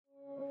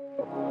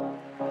Good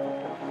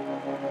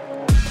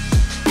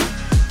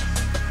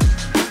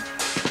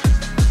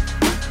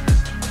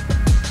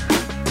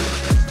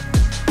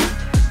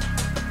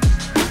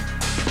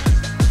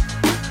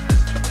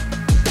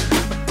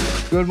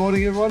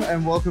morning, everyone,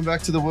 and welcome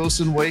back to the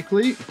Wilson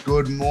Weekly.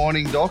 Good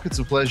morning, Doc. It's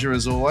a pleasure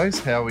as always.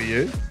 How are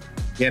you?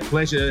 Yeah,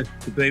 pleasure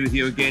to be with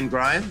you again,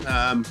 Graham.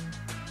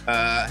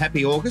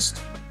 Happy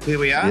August. Here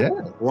we are. Yeah.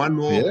 One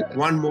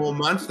more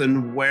month,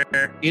 and we're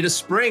into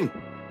spring.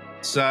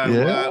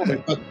 So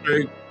we've got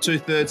through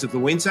 2/3 of the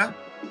winter,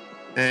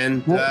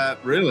 and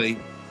really,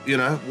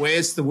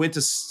 where's the winter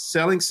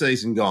selling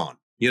season gone?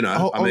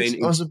 I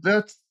was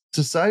about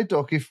to say,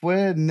 Doc, if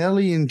we're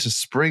nearly into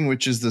spring,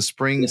 which is the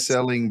spring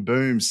selling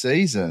boom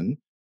season,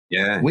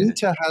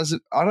 winter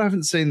hasn't. I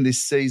haven't seen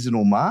this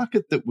seasonal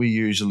market that we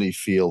usually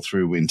feel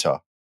through winter.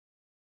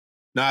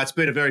 No, it's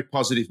been a very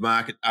positive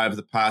market over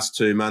the past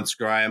 2 months,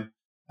 Graham.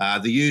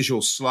 The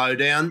usual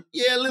slowdown,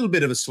 a little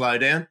bit of a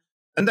slowdown,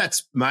 and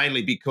that's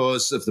mainly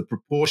because of the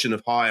proportion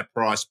of higher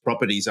priced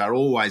properties are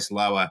always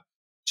lower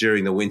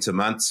during the winter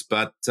months.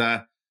 But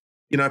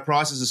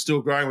prices are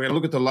still growing. We're going to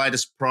look at the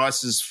latest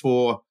prices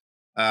for.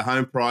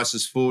 Home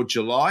prices for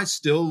July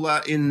still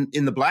in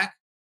the black.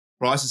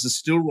 Prices are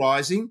still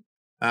rising,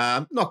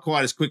 not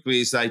quite as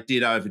quickly as they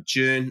did over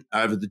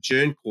the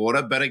June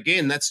quarter. But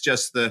again, that's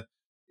just the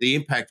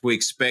impact we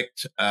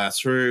expect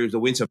through the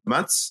winter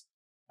months.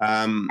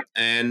 And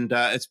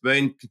it's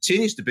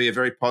continues to be a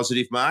very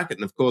positive market.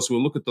 And of course,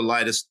 we'll look at the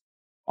latest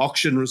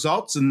auction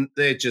results, and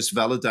they're just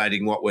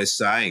validating what we're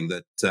saying,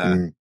 that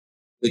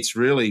it's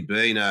really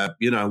been a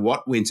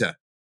what winter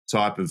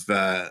type of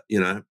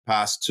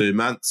past 2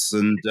 months,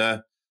 and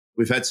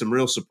we've had some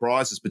real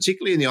surprises,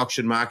 particularly in the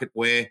auction market,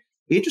 where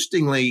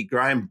interestingly,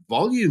 Graham,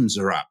 volumes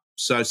are up.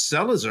 So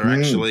sellers are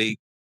actually,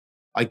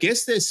 I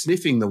guess, they're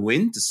sniffing the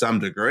wind to some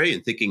degree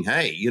and thinking,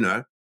 hey,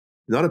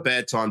 not a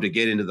bad time to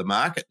get into the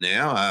market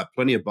now.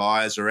 Plenty of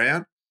buyers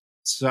around.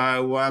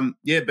 So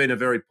been a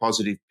very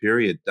positive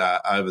period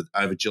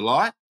over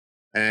July,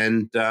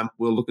 and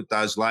we'll look at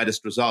those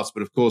latest results.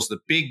 But of course, the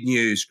big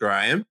news,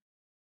 Graham,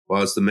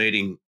 was the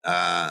meeting,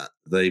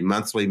 the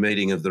monthly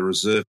meeting of the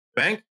Reserve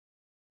Bank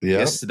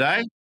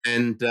yesterday.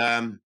 And,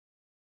 I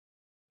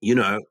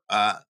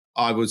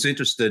was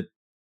interested.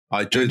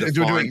 Do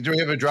we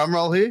have a drum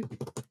roll here?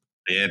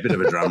 Yeah, a bit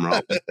of a drum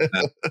roll.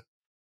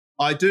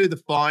 I do the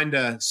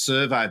Finder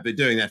survey. I've been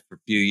doing that for a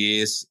few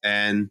years,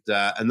 and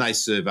they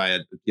survey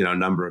a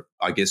number of,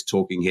 I guess,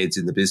 talking heads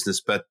in the business.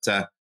 But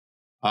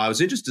I was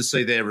interested to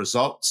see their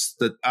results,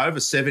 that over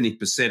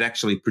 70%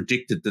 actually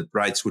predicted that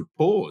rates would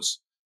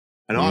pause.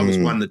 And I was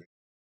one that,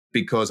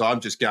 because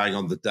I'm just going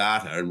on the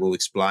data, and we'll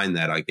explain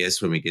that, I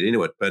guess, when we get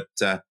into it. But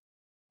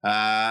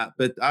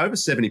over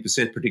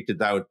 70% predicted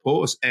they would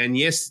pause. And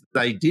yes,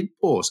 they did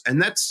pause.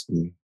 And that's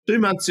 2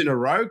 months in a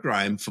row,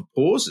 Graham, for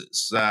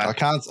pauses. I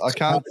can't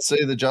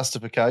see the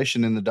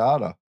justification in the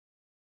data.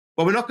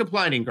 Well, we're not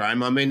complaining,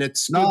 Graham. I mean,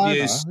 it's good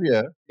news.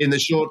 In the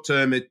short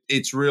term,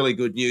 it's really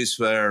good news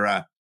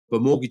for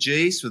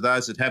mortgagees, for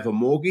those that have a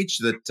mortgage,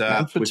 that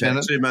we've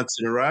had 2 months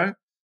in a row.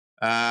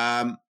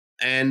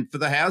 And for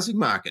the housing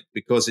market,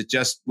 because it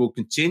just will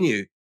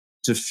continue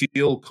to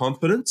fuel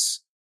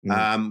confidence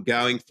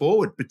going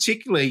forward,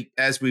 particularly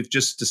as we've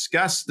just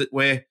discussed that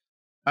we're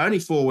only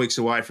 4 weeks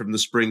away from the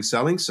spring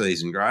selling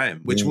season, Graham,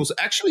 which will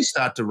actually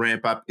start to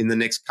ramp up in the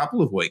next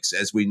couple of weeks,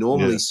 as we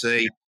normally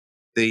see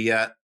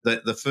the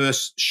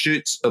first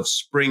shoots of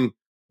spring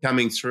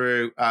coming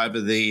through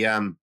over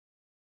the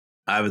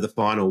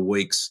final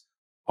weeks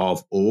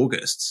of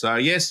August. So,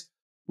 yes,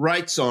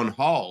 rates on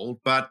hold,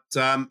 but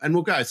and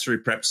we'll go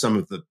through perhaps some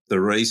of the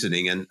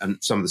reasoning and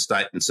some of the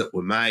statements that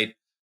were made.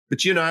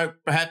 But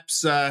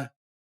perhaps our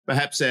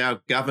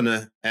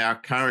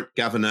current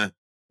governor,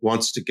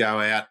 wants to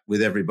go out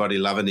with everybody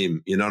loving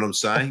him. You know what I'm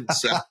saying?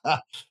 So,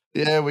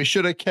 yeah, we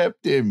should have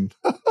kept him.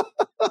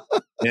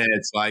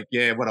 It's like,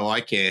 what do I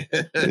care?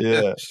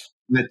 Yeah,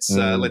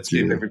 let's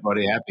keep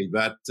everybody happy.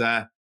 But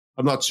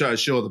I'm not sure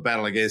the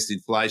battle against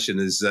inflation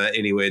is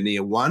anywhere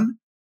near won.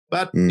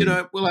 But, we'll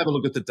have a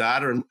look at the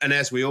data. And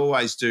as we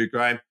always do,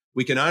 Graham,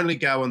 we can only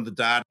go on the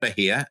data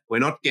here. We're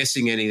not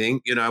guessing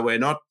anything. We're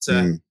not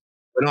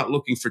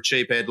looking for a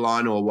cheap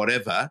headline or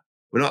whatever.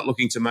 We're not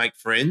looking to make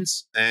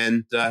friends.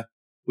 And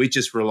we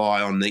just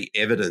rely on the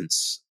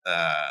evidence.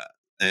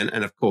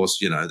 And of course,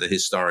 the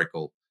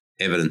historical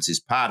evidence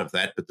is part of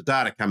that. But the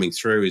data coming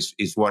through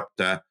is what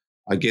I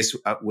guess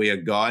we are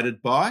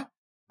guided by.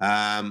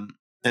 And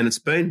it's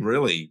been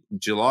really,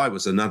 July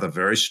was another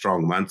very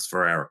strong month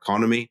for our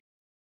economy.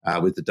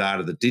 With the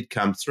data that did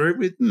come through,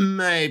 with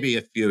maybe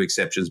a few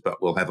exceptions,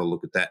 but we'll have a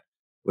look at that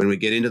when we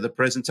get into the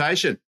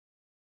presentation.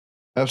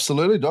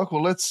 Absolutely, Doc.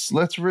 Well,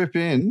 let's rip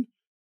in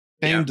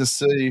to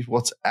see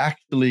what's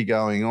actually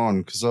going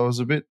on, because I'm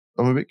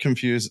a bit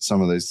confused at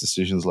some of these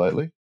decisions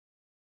lately.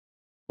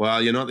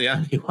 Well, you're not the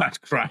only one,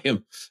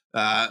 Graham.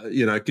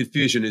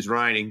 Confusion is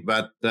reigning,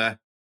 but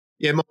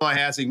my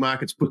housing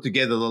market's put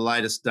together the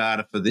latest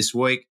data for this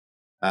week.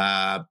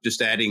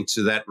 Just adding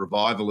to that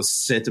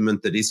revivalist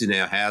sentiment that is in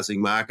our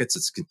housing markets.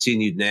 It's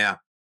continued now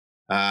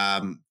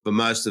for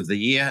most of the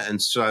year,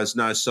 and shows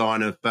no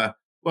sign of,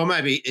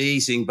 maybe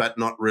easing, but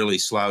not really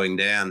slowing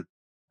down.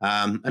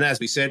 And as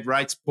we said,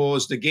 rates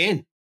paused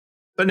again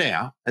for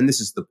now. And this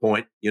is the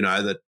point,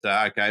 that,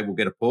 okay, we'll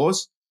get a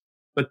pause.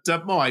 But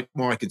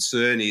my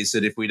concern is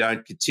that if we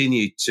don't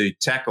continue to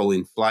tackle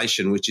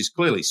inflation, which is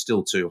clearly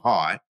still too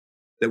high,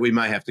 that we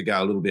may have to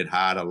go a little bit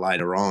harder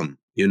later on,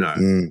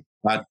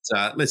 But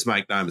let's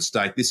make no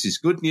mistake, this is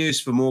good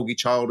news for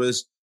mortgage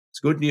holders. It's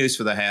good news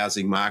for the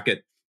housing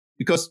market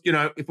because,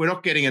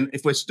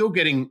 if we're still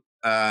getting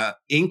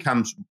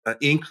incomes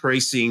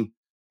increasing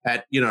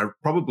at,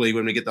 probably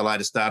when we get the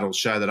latest data, will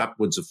show that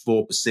upwards of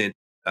 4%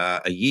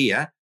 a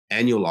year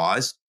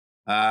annualized,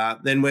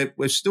 then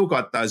we've still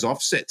got those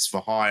offsets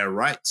for higher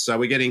rates. So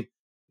we're getting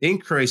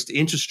increased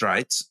interest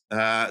rates,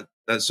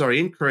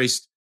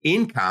 increased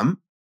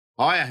income,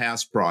 higher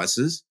house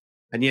prices,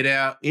 and yet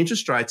our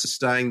interest rates are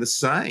staying the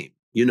same,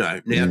 now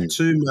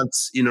 2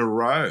 months in a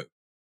row.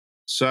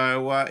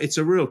 So it's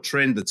a real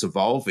trend that's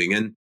evolving.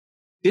 And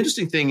the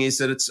interesting thing is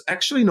that it's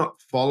actually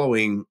not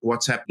following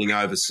what's happening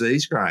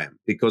overseas, Graham,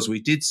 because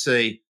we did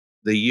see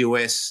the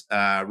US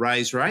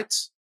raise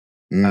rates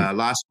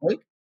last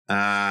week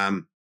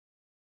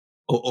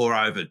or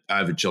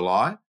over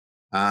July.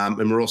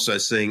 And we're also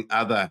seeing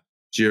other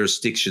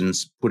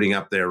jurisdictions putting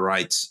up their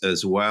rates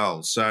as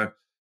well. So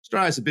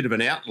Australia's a bit of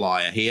an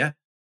outlier here.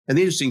 And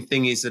the interesting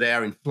thing is that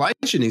our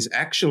inflation is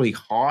actually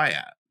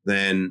higher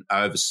than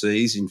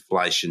overseas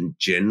inflation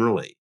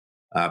generally,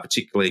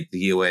 particularly the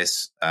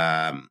US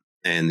and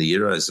the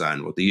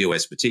Eurozone, or the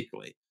US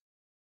particularly.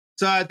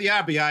 So the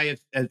RBA,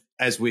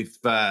 as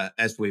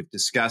we've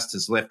discussed,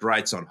 has left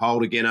rates on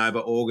hold again over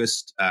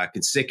August,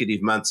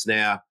 consecutive months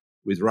now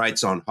with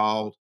rates on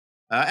hold.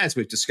 As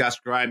we've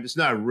discussed, Graham, there's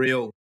no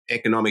real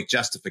economic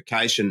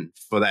justification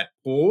for that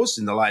pause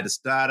in the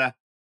latest data,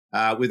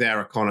 with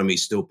our economy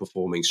still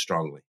performing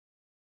strongly.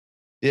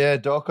 Yeah,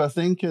 Doc, I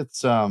think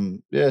it's a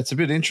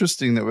bit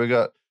interesting that we've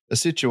got a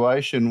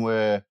situation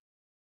where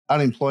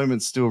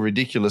unemployment's still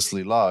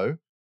ridiculously low.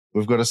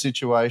 We've got a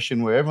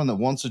situation where everyone that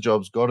wants a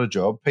job's got a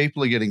job.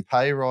 People are getting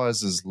pay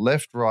rises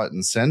left, right,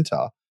 and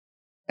centre,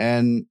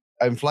 and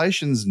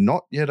inflation's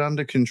not yet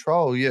under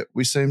control. Yet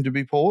we seem to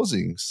be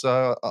pausing.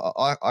 So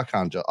I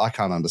can't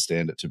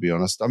understand it, to be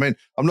honest. I mean,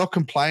 I'm not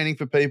complaining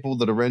for people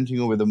that are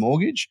renting or with a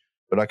mortgage,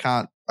 but I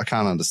can't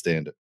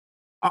understand it.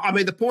 I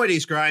mean, the point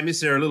is, Graham, is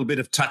there a little bit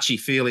of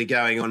touchy-feely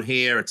going on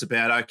here? It's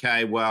about,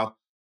 okay, well,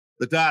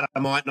 the data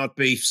might not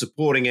be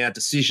supporting our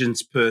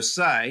decisions per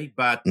se,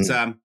 but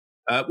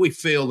we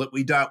feel that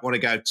we don't want to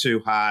go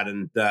too hard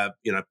and,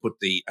 put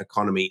the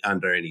economy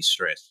under any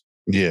stress.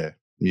 Yeah,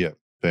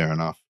 fair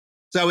enough.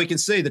 So we can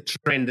see the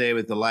trend there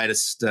with the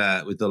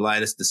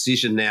latest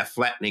decision now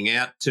flattening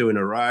out 2 in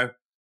a row.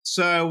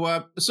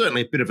 So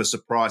certainly a bit of a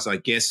surprise, I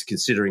guess,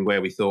 considering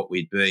where we thought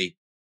we'd be,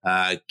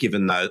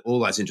 given all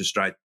those interest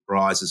rate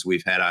rises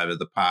we've had over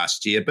the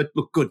past year. But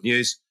look, good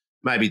news.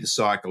 Maybe the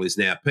cycle is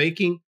now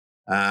peaking,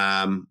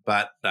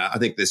 but I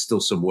think there's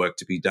still some work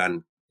to be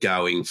done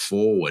going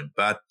forward.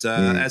 But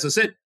as I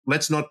said,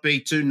 let's not be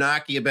too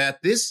narky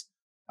about this.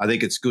 I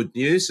think it's good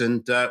news,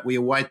 and we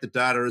await the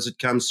data as it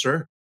comes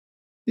through.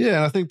 Yeah,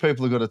 and I think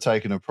people have got to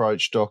take an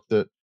approach, Doc,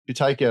 that if you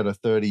take out a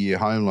 30-year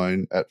home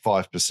loan at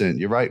 5%,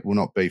 your rate will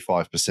not be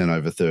 5%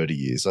 over 30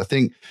 years. I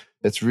think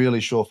it's really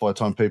surefire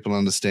time people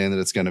understand that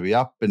it's going to be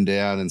up and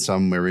down and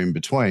somewhere in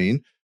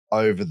between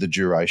over the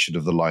duration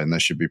of the loan they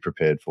should be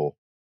prepared for.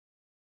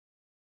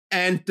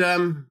 And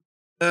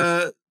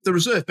the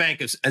Reserve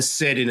Bank has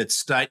said in its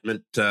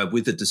statement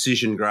with the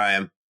decision,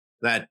 Graham,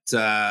 that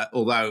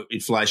although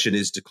inflation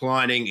is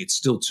declining, it's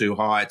still too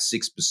high at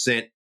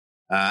 6%.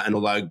 And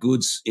although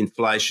goods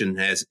inflation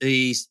has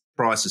eased,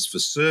 prices for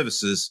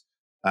services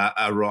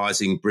are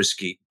rising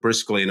briskly.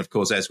 And, of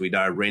course, as we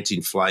know, rent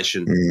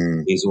inflation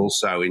is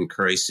also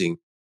increasing.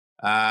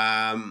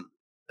 The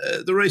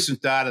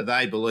recent data,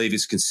 they believe,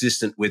 is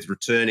consistent with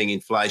returning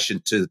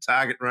inflation to the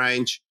target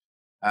range,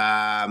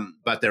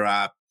 but there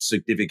are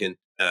significant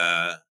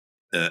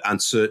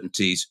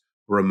uncertainties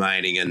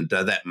remaining, and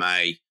that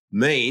may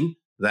mean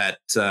that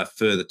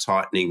further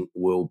tightening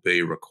will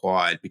be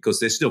required because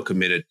they're still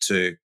committed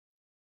to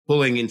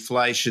pulling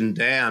inflation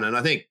down. And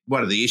I think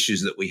one of the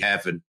issues that we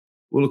have, and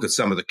we'll look at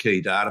some of the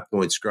key data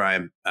points,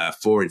 Graham,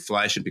 for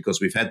inflation,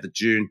 because we've had the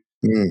June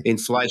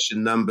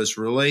inflation numbers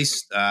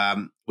released.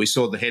 We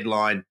saw the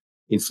headline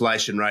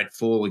inflation rate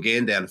fall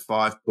again, down to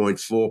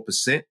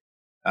 5.4%.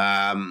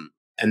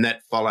 And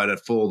that followed a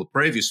fall the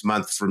previous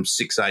month from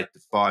 6.8 to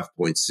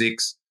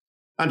 5.6.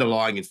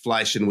 Underlying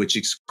inflation, which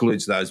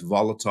excludes those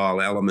volatile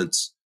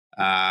elements,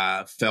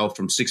 fell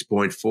from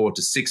 6.4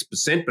 to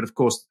 6%. But, of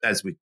course,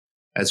 as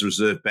the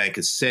Reserve Bank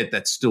has said,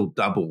 that's still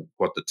double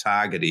what the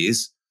target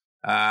is.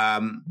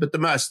 But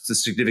the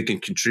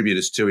significant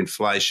contributors to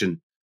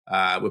inflation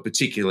were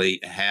particularly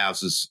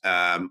houses,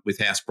 with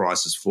house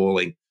prices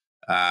falling,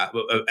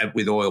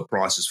 with oil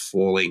prices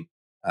falling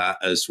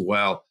as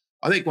well.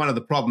 I think one of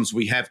the problems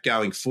we have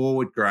going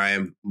forward,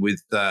 Graham,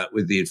 with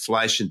the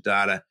inflation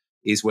data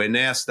is we're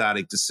now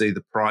starting to see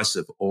the price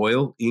of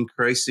oil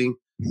increasing.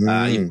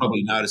 You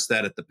probably noticed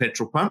that at the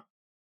petrol pump.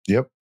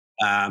 Yep.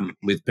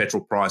 With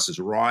petrol prices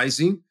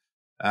rising.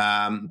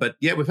 But,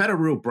 yeah, we've had a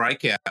real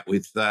breakout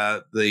with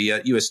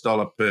the US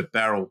dollar per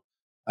barrel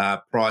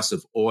price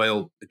of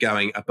oil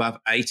going above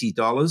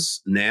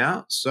 $80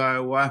 now.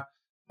 So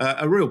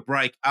a real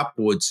break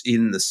upwards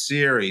in the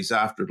series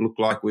after it looked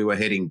like we were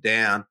heading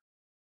down.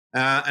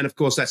 And, of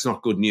course, that's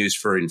not good news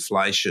for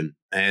inflation.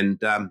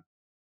 And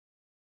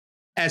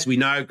as we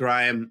know,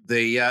 Graham,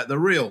 the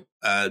real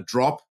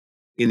drop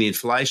in the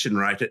inflation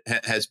rate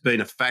has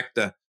been a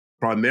factor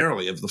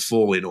primarily of the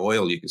fall in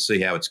oil. You can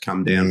see how it's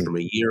come down from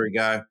a year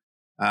ago.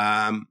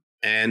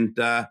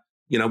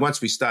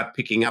 Once we start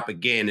picking up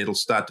again, it'll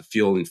start to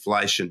fuel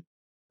inflation.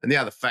 And the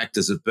other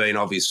factors have been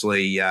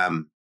obviously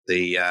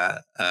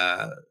the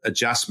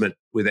adjustment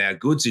with our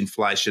goods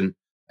inflation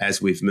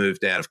as we've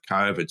moved out of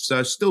COVID.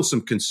 So still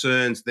some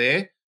concerns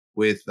there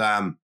with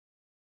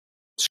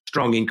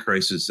strong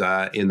increases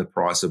in the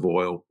price of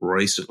oil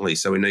recently.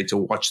 So we need to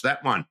watch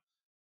that one.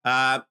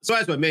 So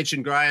as I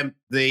mentioned, Graham,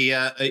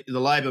 the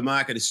labour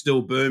market is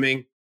still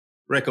booming,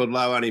 record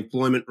low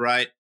unemployment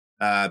rate,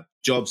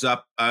 jobs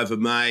up over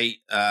May,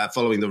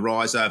 following the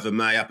rise over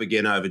May, up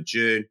again over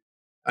June,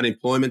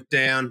 unemployment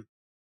down.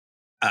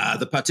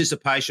 The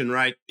participation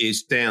rate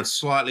is down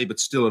slightly, but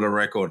still at a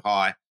record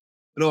high.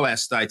 And all our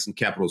states and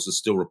capitals are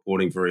still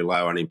reporting very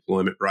low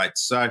unemployment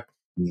rates. So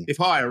if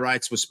higher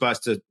rates were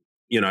supposed to,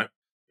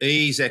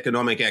 ease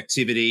economic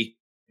activity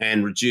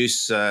and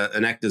reduce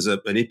and act as an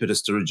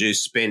impetus to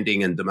reduce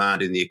spending and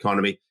demand in the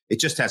economy, it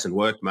just hasn't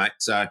worked, mate.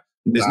 So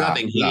there's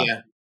nothing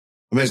here.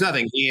 There's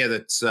nothing here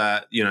that's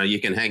you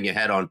can hang your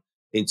hat on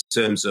in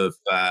terms of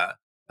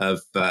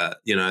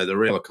the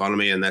real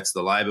economy, and that's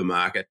the labour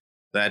market.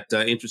 That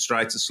interest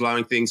rates are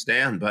slowing things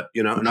down, but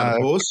another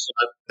course,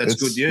 that's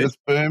good news. It's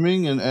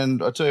booming,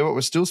 and I tell you what,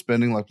 we're still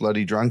spending like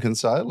bloody drunken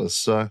sailors.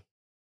 So,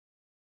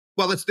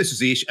 well, this is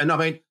the issue, and I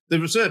mean the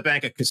Reserve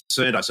Bank are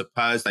concerned. I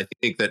suppose they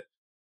think that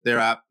there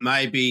are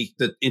maybe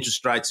that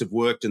interest rates have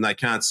worked and they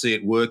can't see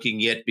it working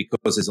yet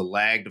because there's a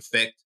lagged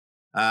effect.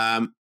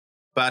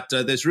 But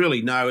there's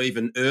really no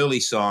even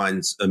early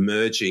signs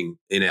emerging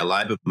in our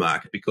labour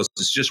market because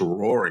it's just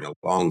roaring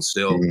along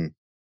still.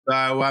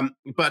 So,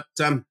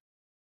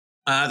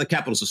 the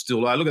capitals are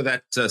still low. Look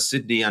at that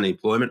Sydney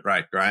unemployment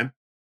rate, Graham.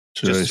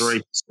 Jeez.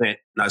 Just 3%.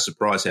 No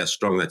surprise how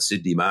strong that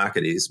Sydney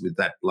market is with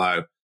that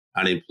low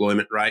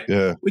unemployment rate.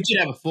 Yeah. We did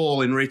have a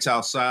fall in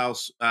retail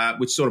sales,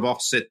 which sort of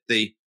offset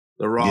the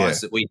rise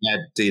that we had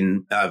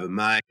in over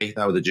May. They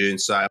were the June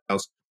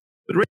sales.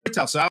 But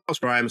retail sales,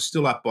 Graham, is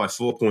still up by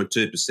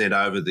 4.2%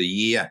 over the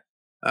year.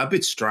 A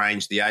bit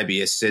strange. The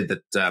ABS said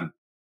that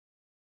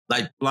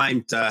they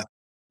blamed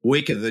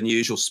weaker than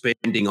usual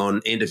spending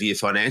on end-of-year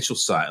financial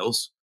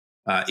sales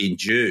in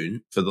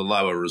June for the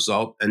lower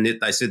result. And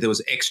they said there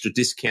was extra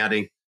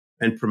discounting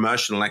and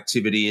promotional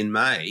activity in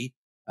May.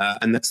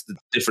 And that's the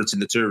difference in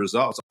the two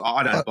results.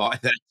 I don't buy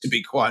that, to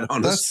be quite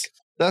honest.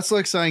 That's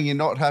like saying you're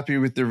not happy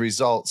with the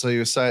result, so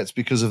you say it's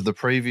because of the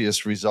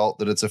previous result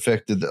that it's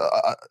affected.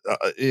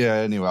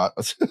 Anyway,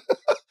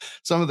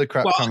 some of the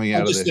crap coming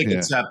out of this.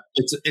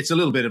 It's a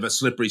little bit of a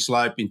slippery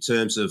slope in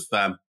terms of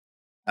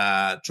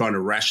trying to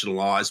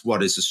rationalise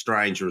what is a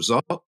strange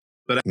result.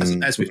 But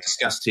as we've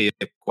discussed here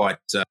quite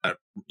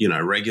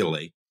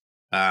regularly,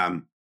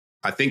 I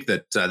think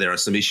that there are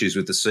some issues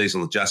with the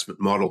seasonal adjustment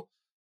model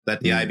that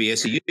the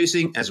ABS are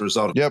using as a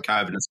result of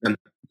COVID. It's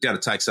going to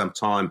take some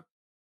time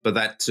for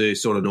that to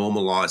sort of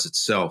normalise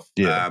itself.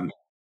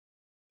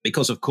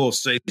 Because, of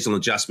course, seasonal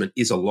adjustment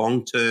is a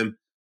long-term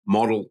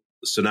model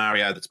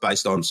scenario that's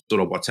based on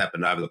sort of what's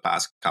happened over the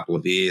past couple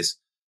of years.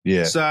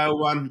 Yeah.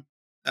 So,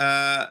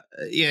 but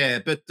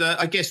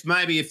I guess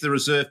maybe if the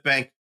Reserve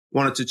Bank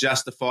wanted to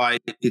justify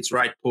its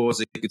rate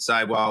pause, it could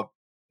say, well,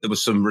 there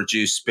was some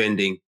reduced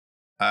spending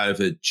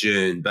over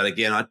June. But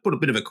again, I'd put a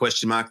bit of a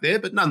question mark there.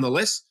 But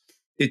nonetheless,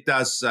 it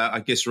does,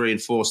 I guess,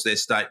 reinforce their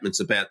statements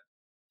about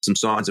some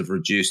signs of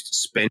reduced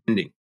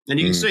spending. And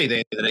you can see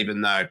there that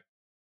even though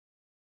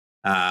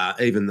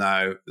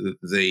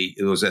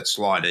there was that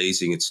slight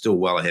easing, it's still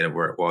well ahead of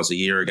where it was a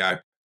year ago.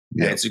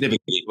 And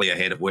significantly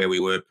ahead of where we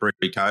were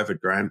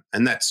pre-COVID, Graham.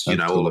 And that's,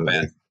 all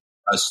about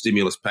those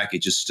stimulus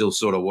packages still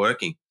sort of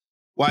working.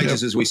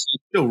 Wages, as we see,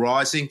 still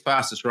rising,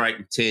 fastest rate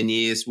in 10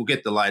 years. We'll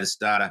get the latest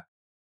data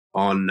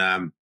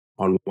on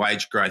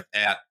wage growth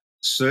out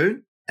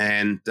soon.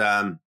 And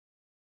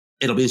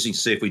it'll be interesting to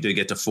see if we do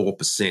get to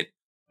 4%.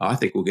 I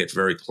think we'll get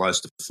very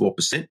close to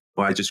 4%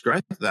 wages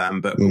growth,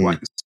 but we'll wait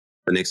for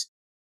the next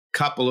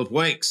couple of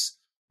weeks.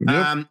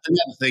 Another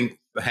thing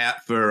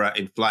for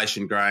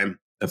inflation, Graham,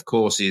 of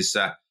course, is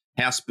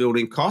house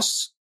building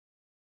costs.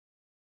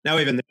 Now,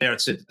 even there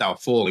it said that they were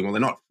falling. Well,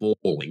 they're not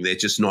falling. They're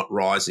just not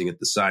rising at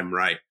the same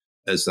rate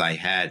as they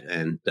had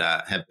and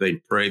have been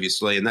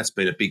previously, and that's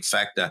been a big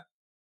factor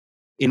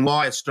in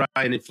why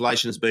Australian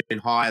inflation has been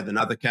higher than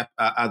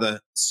other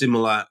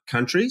similar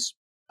countries.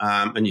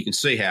 And you can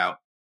see how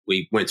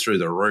we went through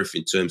the roof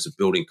in terms of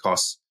building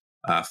costs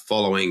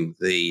following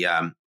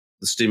the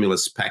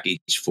stimulus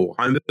package for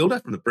home builder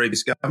from the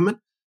previous government.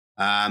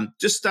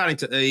 Just starting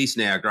to ease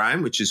now,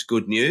 Graham, which is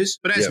good news.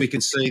 But as we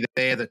can see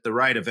there, that the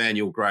rate of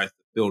annual growth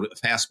of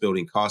house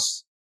building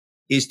costs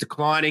is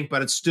declining,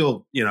 but it's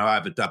still,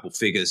 over double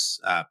figures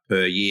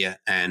per year,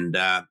 and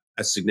a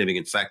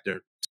significant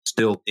factor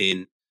still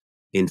in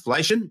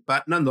inflation.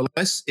 But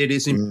nonetheless, it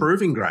is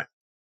improving, Graham.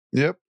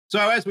 Yep. So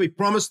as we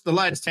promised, the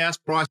latest house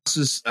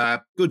prices,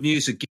 good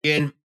news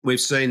again. We've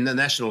seen the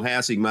national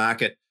housing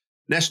market.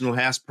 National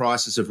house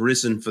prices have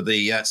risen for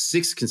the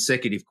sixth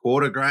consecutive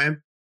quarter,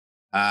 Graham,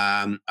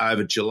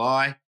 over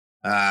July.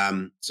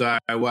 So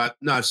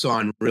no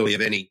sign really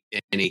of any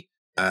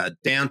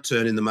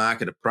downturn in the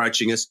market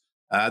approaching us.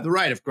 The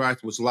rate of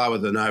growth was lower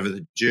than over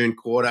the June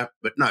quarter,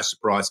 but no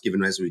surprise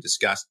given, as we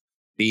discussed,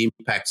 the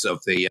impacts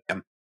of the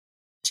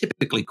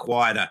typically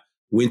quieter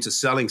winter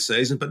selling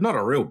season, but not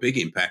a real big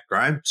impact,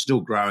 Graham, still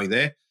growing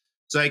there.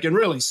 So you can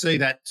really see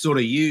that sort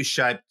of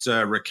U-shaped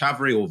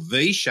recovery or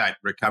V-shaped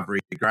recovery,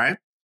 Graham,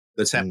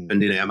 that's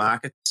happened in our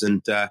markets,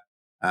 and,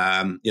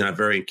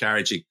 very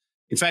encouraging.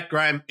 In fact,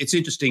 Graham, it's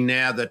interesting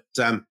now that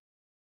the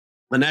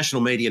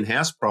national median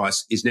house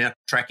price is now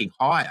tracking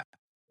higher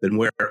than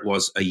where it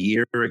was a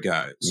year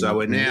ago. So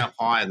we're now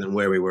higher than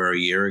where we were a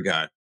year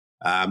ago.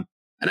 And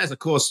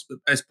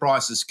as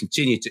prices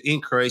continue to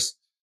increase,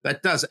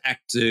 that does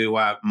act to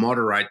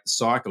moderate the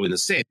cycle in a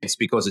sense,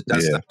 because it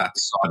does start to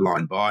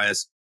sideline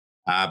buyers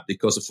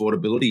because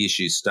affordability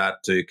issues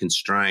start to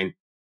constrain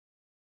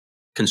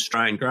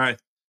growth.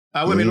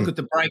 When we look at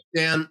the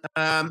breakdown,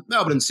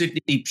 Melbourne and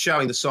Sydney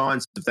showing the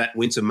signs of that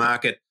winter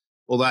market,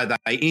 although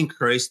they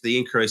increased, the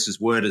increases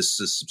weren't as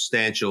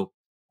substantial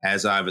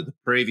as over the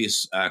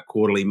previous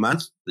quarterly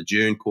month, the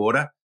June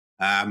quarter.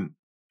 But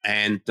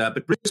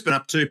Brisbane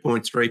up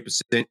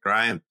 2.3%,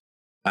 Graham,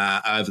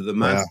 over the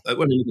month. Wow.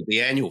 When we look at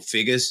the annual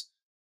figures,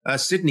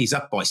 Sydney's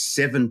up by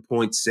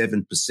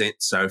 7.7%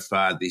 so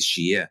far this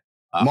year.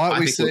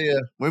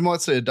 We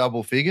might see a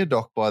double figure,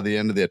 Doc, by the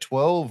end of their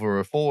 12 or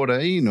a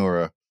 14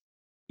 or a...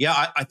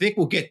 Yeah, I think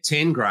we'll get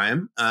 10,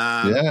 Graham.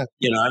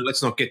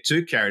 Let's not get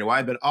too carried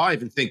away, but I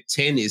even think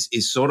 10 is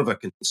sort of a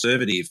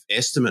conservative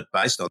estimate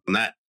based on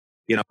that.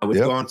 We've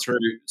gone through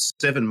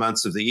 7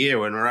 months of the year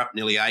when we're up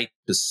nearly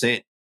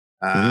 8%.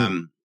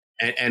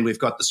 And we've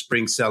got the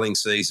spring selling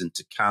season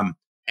to come,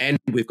 and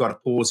we've got a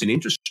pause in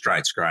interest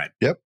rates, Graham.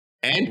 Yep.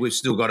 And we've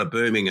still got a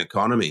booming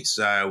economy.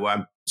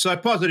 So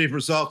positive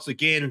results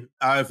again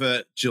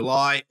over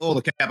July. All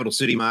the capital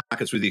city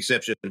markets, with the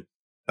exception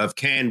of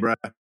Canberra,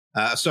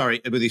 with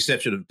the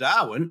exception of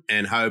Darwin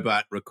and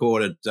Hobart,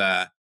 recorded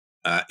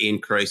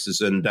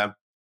increases. And I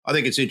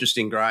think it's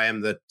interesting,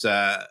 Graham,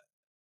 that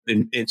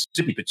in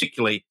Sydney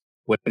particularly,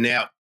 we're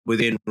now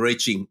within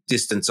reaching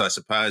distance, I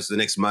suppose, the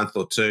next month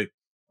or two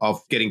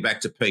of getting back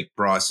to peak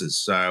prices.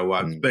 So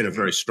it's been a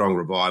very strong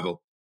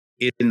revival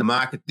in the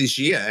market this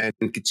year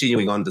and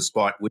continuing on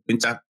despite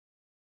winter.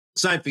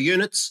 Same for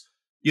units.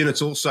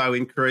 Units also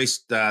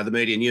increased. The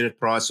median unit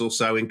price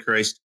also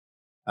increased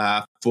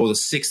for the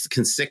sixth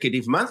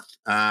consecutive month,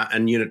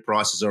 and unit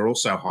prices are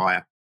also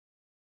higher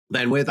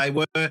than where they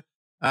were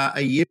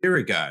a year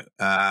ago.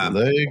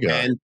 There you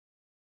go.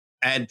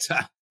 And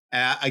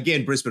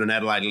again, Brisbane and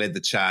Adelaide led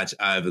the charge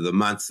over the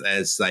month,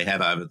 as they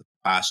have over the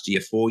past year,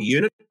 for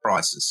unit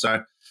prices.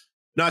 So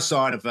no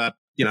sign of a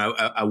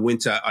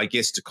winter, I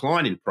guess,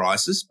 decline in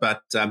prices,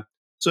 but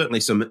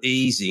certainly some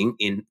easing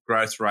in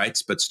growth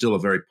rates, but still a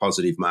very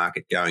positive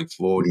market going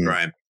forward,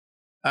 Graham.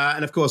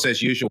 And of course,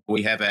 as usual,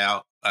 we have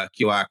our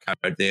QR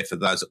code there for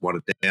those that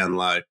want to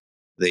download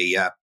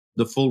the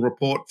full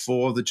report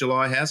for the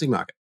July housing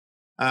market.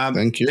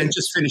 Thank you. And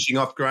just finishing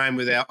off, Graham,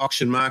 with our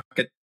auction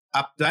market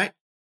update.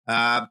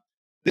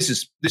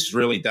 This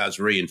really does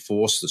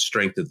reinforce the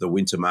strength of the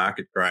winter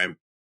market, Graham.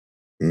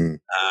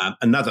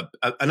 Another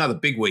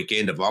big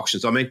weekend of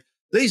auctions. I mean,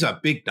 these are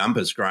big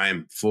numbers,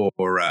 Graham, for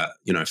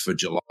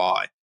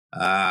July.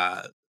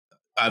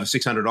 Over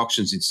 600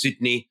 auctions in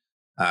Sydney,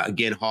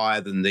 again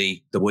higher than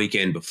the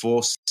weekend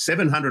before.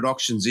 700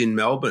 auctions in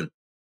Melbourne,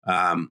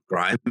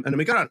 Graham. And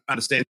we've got to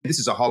understand this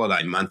is a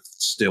holiday month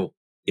still,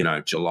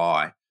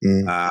 July.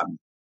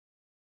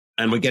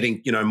 And we're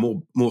getting,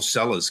 more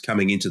sellers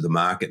coming into the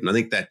market. And I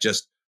think that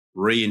just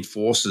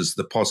reinforces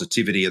the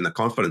positivity and the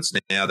confidence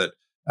now that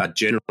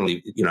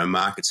generally,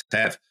 markets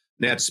have.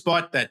 Now,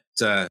 despite that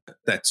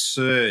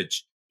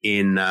surge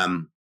in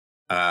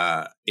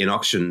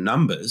auction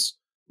numbers,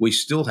 we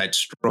still had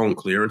strong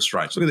clearance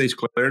rates. Look at these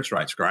clearance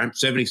rates, Graham.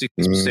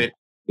 76%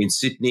 in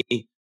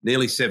Sydney,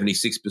 nearly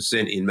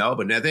 76% in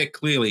Melbourne. Now, they're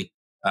clearly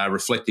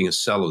reflecting a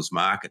seller's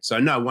market. So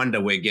no wonder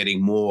we're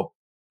getting more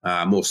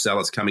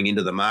sellers coming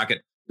into the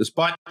market,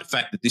 despite the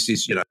fact that this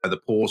is, the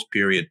pause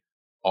period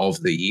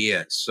of the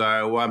year.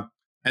 So,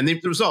 and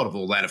the result of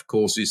all that, of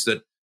course, is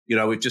that,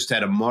 we've just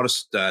had a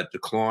modest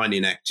decline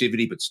in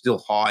activity, but still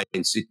high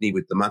in Sydney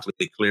with the monthly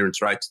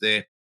clearance rates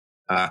there.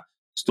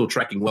 Still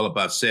tracking well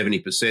above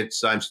 70%.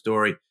 Same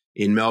story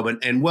in Melbourne,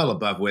 and well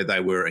above where they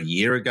were a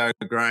year ago,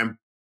 Graham.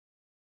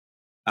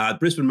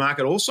 Brisbane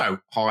market also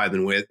higher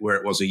than where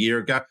it was a year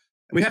ago.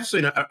 We have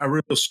seen a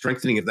real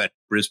strengthening of that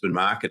Brisbane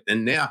market,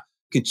 and now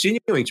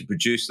continuing to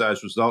produce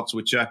those results,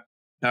 which are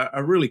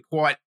are really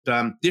quite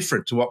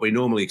different to what we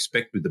normally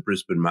expect with the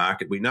Brisbane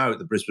market. We know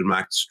the Brisbane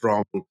market's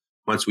strong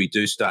once we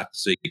do start to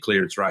see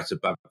clearance rates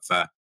above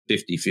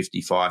 50,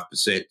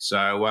 55%.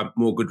 So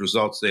more good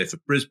results there for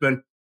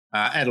Brisbane.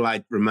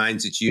 Adelaide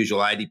remains its usual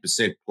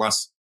 80%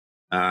 plus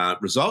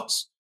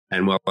results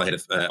and well ahead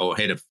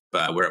of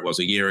where it was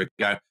a year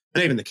ago.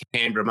 And even the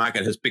Canberra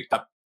market has picked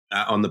up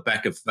on the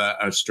back of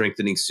a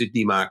strengthening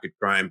Sydney market,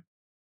 Graham.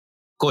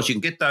 Of course, you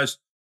can get those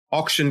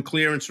auction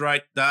clearance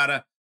rate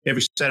data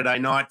every Saturday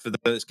night for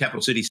the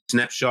Capital City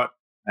snapshot.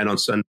 And on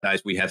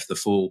Sundays, we have the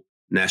full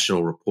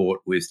national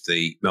report with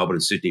the Melbourne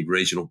and Sydney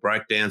regional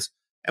breakdowns.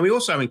 And we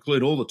also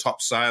include all the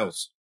top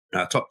sales,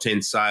 top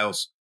 10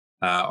 sales,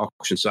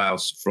 auction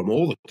sales from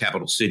all the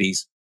capital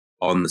cities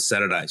on the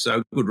Saturday. So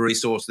a good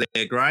resource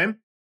there, Graham,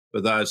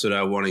 for those that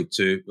are wanting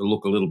to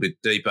look a little bit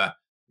deeper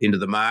into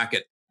the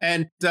market.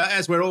 And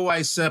as we're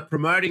always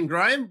promoting,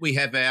 Graham, we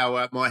have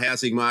our My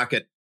Housing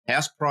Market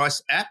house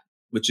price app,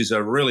 which is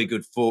a really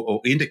good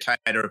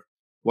indicator of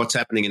what's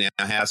happening in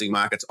our housing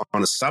markets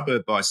on a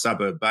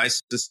suburb-by-suburb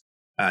basis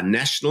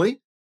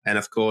nationally. And,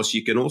 of course,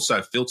 you can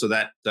also filter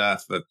that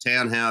for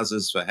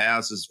townhouses, for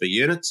houses, for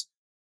units,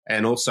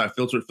 and also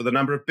filter it for the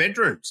number of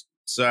bedrooms.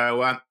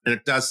 So and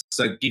it does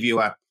give you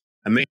a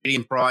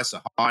median price,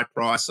 a high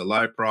price, a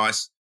low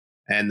price,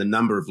 and the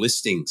number of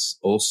listings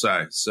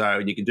also. So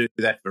you can do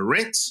that for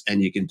rents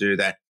and you can do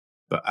that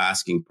for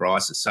asking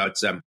prices. So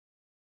it's a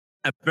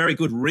very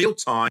good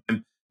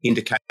real-time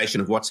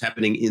indication of what's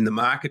happening in the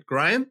market,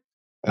 Graham.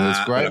 And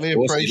it's greatly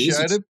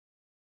appreciated.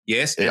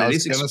 Yes, and it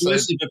is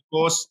exclusive, of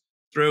course,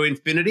 through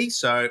Infinity.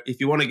 So if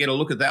you want to get a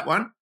look at that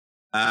one,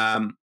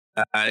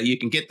 you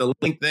can get the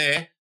link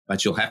there,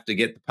 but you'll have to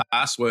get the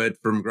password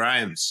from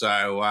Graham.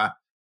 So,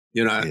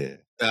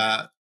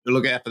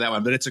 look out for that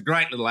one. But it's a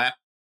great little app,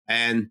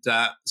 and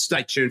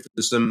stay tuned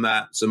for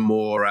some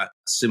more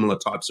similar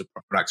types of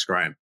products,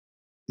 Graham.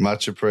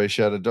 Much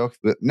appreciated, Doc.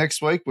 But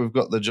next week, we've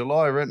got the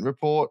July rent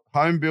report,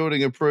 home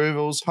building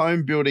approvals,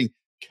 home building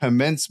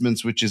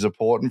commencements, which is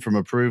important from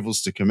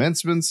approvals to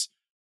commencements.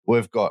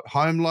 We've got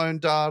home loan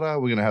data.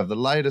 We're going to have the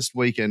latest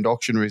weekend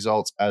auction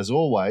results as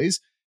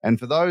always. And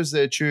for those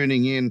that are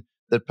tuning in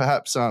that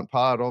perhaps aren't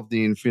part of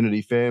the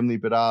Infinity family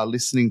but are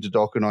listening to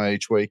Doc and I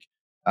each week,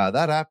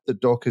 that app that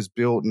Doc has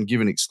built and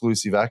given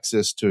exclusive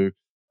access to,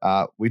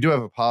 we do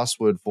have a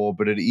password for,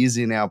 but it is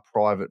in our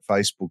private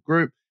Facebook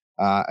group.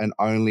 And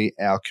only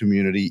our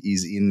community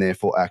is in there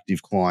for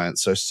active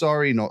clients. So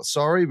sorry, not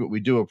sorry, but we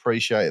do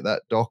appreciate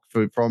that, Doc,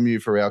 from you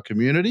for our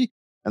community,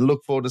 and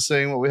look forward to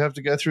seeing what we have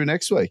to go through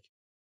next week.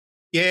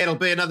 Yeah, it'll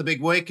be another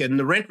big week, and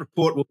the rent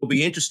report will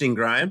be interesting,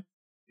 Graham,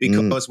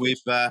 because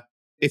we've,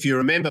 if you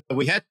remember,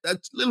 we had a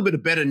little bit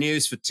of better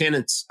news for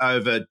tenants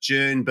over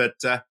June, but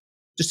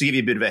just to give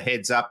you a bit of a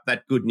heads up,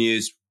 that good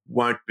news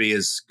won't be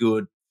as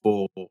good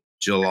for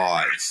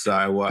July.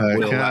 So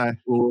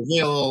we'll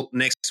reveal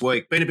next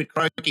week. Been a bit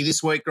croaky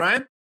this week,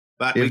 Graham,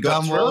 but we've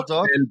got through it,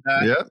 Doc.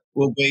 And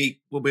we'll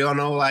be on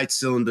all 8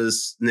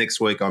 cylinders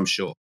next week, I'm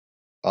sure.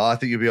 I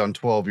think you'll be on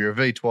 12. You're a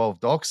V12,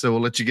 Doc, so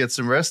we'll let you get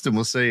some rest and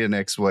we'll see you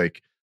next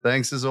week.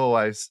 Thanks as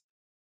always.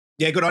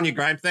 Yeah, good on you,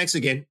 Graham. Thanks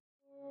again.